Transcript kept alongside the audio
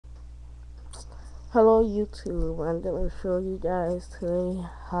Hello YouTube, I'm going to show you guys today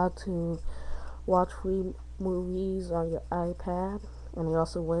how to watch free movies on your iPad, and it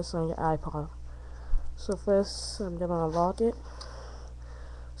also works on your iPod. So first I'm going to unlock it.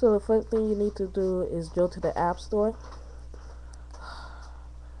 So the first thing you need to do is go to the App Store.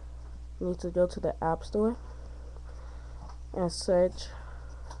 You need to go to the App Store and search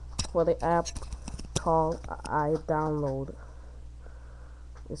for the app called iDownload.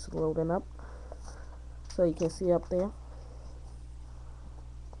 It's loading up. So you can see up there.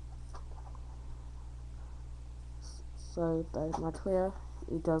 So that's not clear.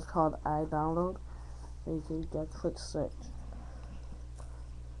 It just called iDownload. And you can just click search.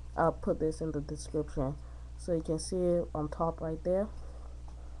 I'll put this in the description so you can see it on top right there.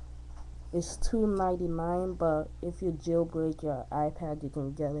 It's $2.99, but if you jailbreak your iPad you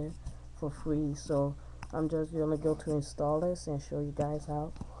can get it for free. So I'm just gonna go to install this and show you guys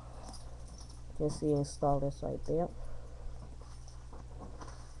how. You can see install this right there.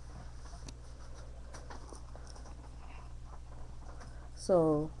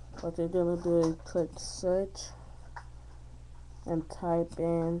 So what you're gonna do is click search and type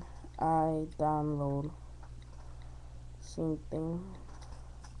in iDownload. Same thing.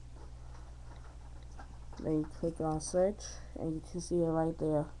 Then you click on search and you can see it right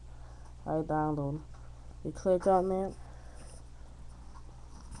there. iDownload. You click on it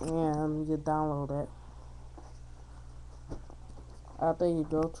and you download it. After you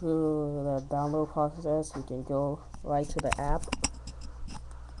go through the download process, you can go right to the app.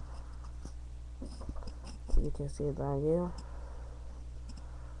 You can see it down here.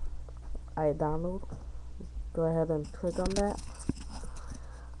 iDownload. Go ahead and click on that.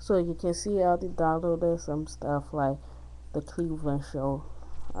 So you can see I already downloaded some stuff like the Cleveland Show.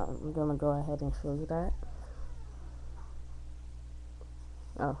 I'm gonna go ahead and show you that.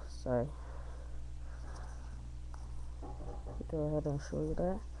 Oh, sorry. Go ahead and show you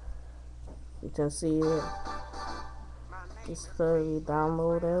that. You can see it. It's fully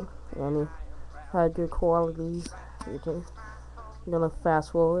downloaded and it had good qualities. I'm gonna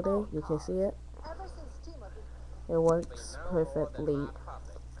fast forward it. You can see it. It works perfectly.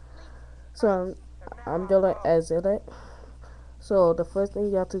 So I'm gonna exit it. So the first thing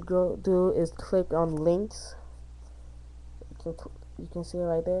you have to go do is click on links. You can see it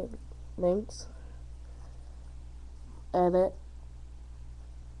right there. Links. Edit.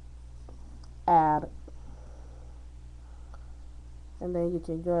 Add. And then you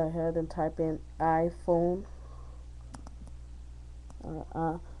can go ahead and type in iPhone.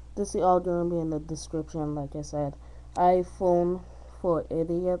 This is all going to be in the description, like I said. iPhone for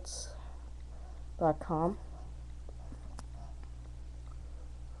idiots.com.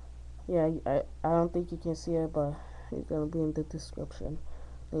 Yeah, I don't think you can see it, but it's going to be in the description.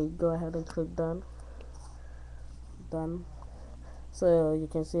 Then you go ahead and click done. Done. So you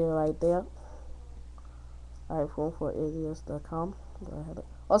can see it right there. iPhone for idiots.com. Go ahead.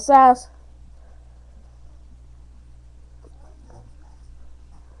 Oh, Sass!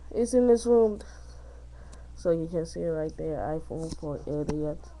 It's in this room. So you can see it right there. iPhone for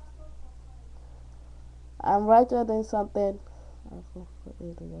idiots. I'm writing something. iPhone for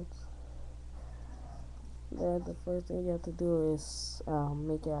idiots. Then the first thing you have to do is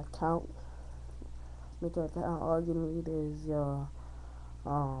make an account. Make an account. All you need is your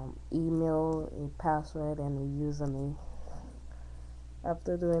email, a password, and a username.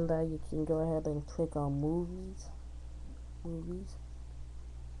 After doing that, you can go ahead and click on movies.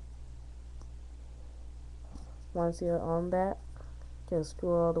 Once you're on that, you can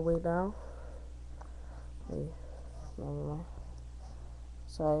scroll all the way down. Hey, never mind.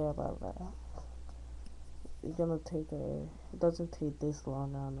 Sorry about that. It's gonna take it doesn't take this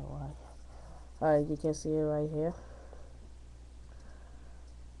long, I don't know why. Alright, you can see it right here.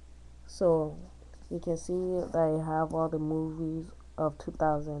 So you can see that I have all the movies of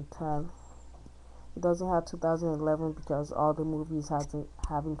 2010. It doesn't have 2011 because all the movies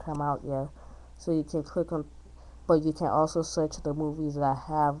haven't come out yet. So you can click on, but you can also search the movies that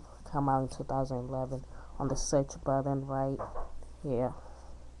have come out in 2011 on the search button right here.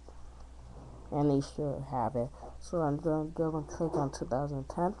 And they should have it. So I'm going to go and click on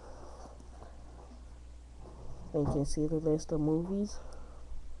 2010. Then you can see the list of movies.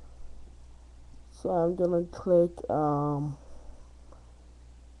 So I'm going to click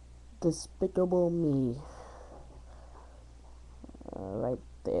Despicable Me. Right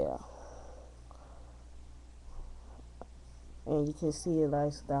there. And you can see it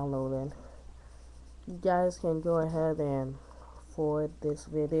nice downloading. You guys can go ahead and forward this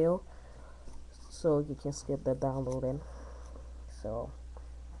video so you can skip the downloading. So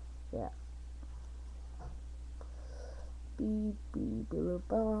yeah. beep beep beep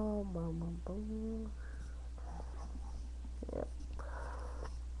bum bum bum bum. Yeah,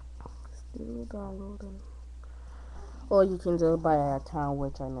 still downloading. Or you can just buy an account,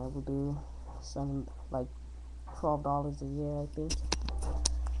 which I never do. Some like $12 a year, I think.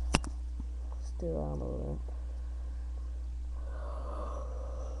 Still downloading.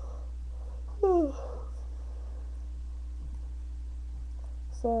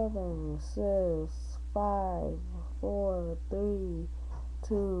 7, 6, 5, 4, 3,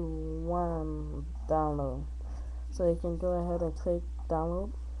 2, 1, download. So you can go ahead and click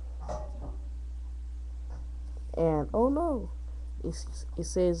download. And oh no, it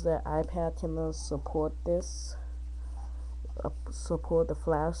says that iPad cannot support this, support the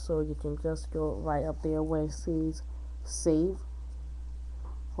flash. So you can just go right up there where it says save.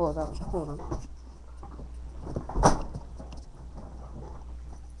 Hold on.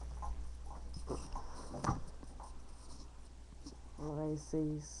 Where it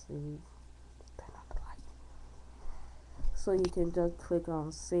says save. So you can just click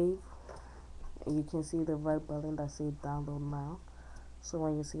on save, and you can see the red button that says download now. So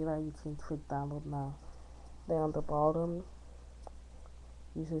when you see that, you can click download now. Then on the bottom,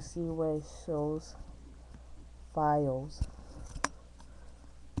 you should see where it shows files.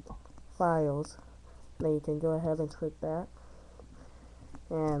 Then you can go ahead and click that,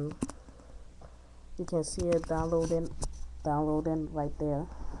 and you can see it downloading right there.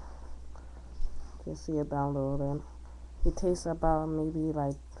 You can see it downloading. It takes about maybe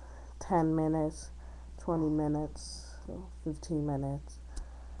like 10 minutes, 20 minutes, 15 minutes.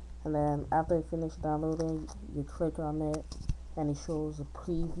 And then after it finishes downloading, you click on it and it shows a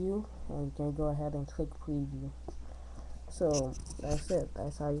preview, and you can go ahead and click preview. So that's it.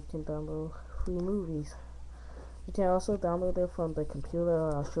 That's how you can download free movies. You can also download it from the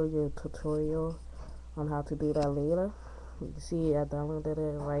computer. I'll show you a tutorial on how to do that later. You can see I downloaded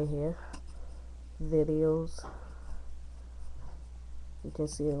it right here. Videos. You can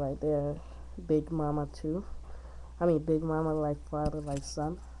see it right there. Big Mama 2. Big Mama like father, like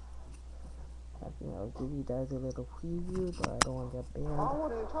son. I think I'll give you guys a little preview, but I don't want to get banned. I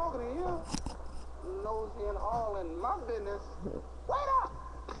wasn't talking to you. Nosy and all in my business. Wait up!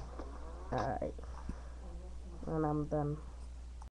 Alright. And I'm done.